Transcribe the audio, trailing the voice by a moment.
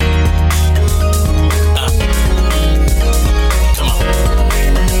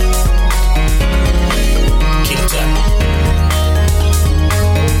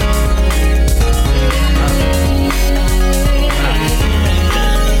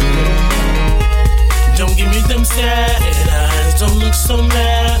sad eyes, don't look so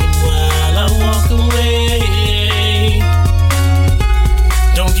mad while I walk away.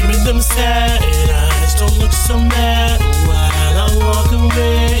 Don't give me them sad eyes, don't look so mad while I walk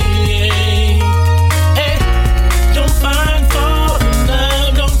away. Hey, don't find fault in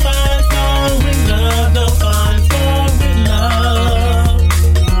love, don't find fault in love, don't find fault in love.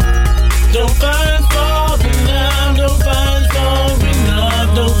 Don't find fault in love, don't find fault in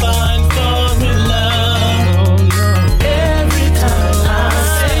love, don't find fault in love. Every time I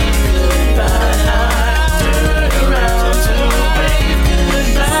say goodbye, I turn around to wave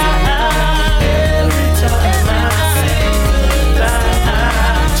goodbye. Every time I say goodbye, I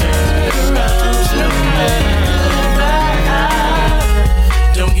turn around to wave goodbye.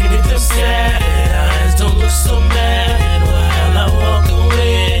 Don't give me them sad eyes, don't look so mad while I walk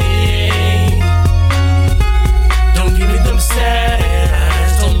away. Don't give me them sad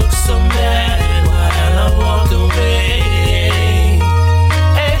eyes, don't look so mad while I walk away.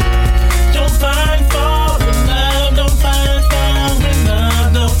 Hey, don't find fault in love, don't find fault in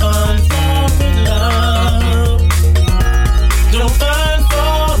love, don't find fault in love. Don't find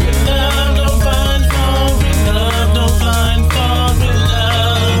fault in love, don't find fault in love, don't find fault in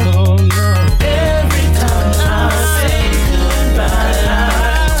love. Every time I say goodbye, I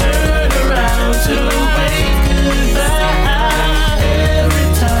turn around to wave goodbye. Every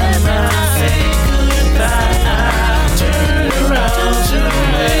time I say goodbye, I turn around to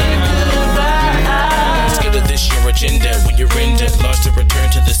wave goodbye. Scared of this your agenda when you're in debt, lost to return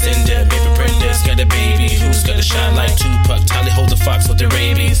to the sender. Baby Brenda's got a baby who's gotta shine like Tupac. Tally hold the fox with the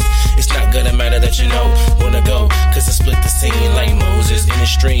rabies. It's not gonna matter that you know wanna go, cause I split the scene like Moses in a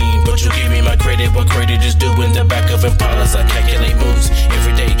stream. But you give me my credit, what credit is due in the back of Impalas. I calculate moves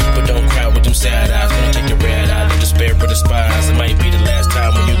every day, but don't cry with them sad eyes. When I take the red eye, no despair or despise. It might be the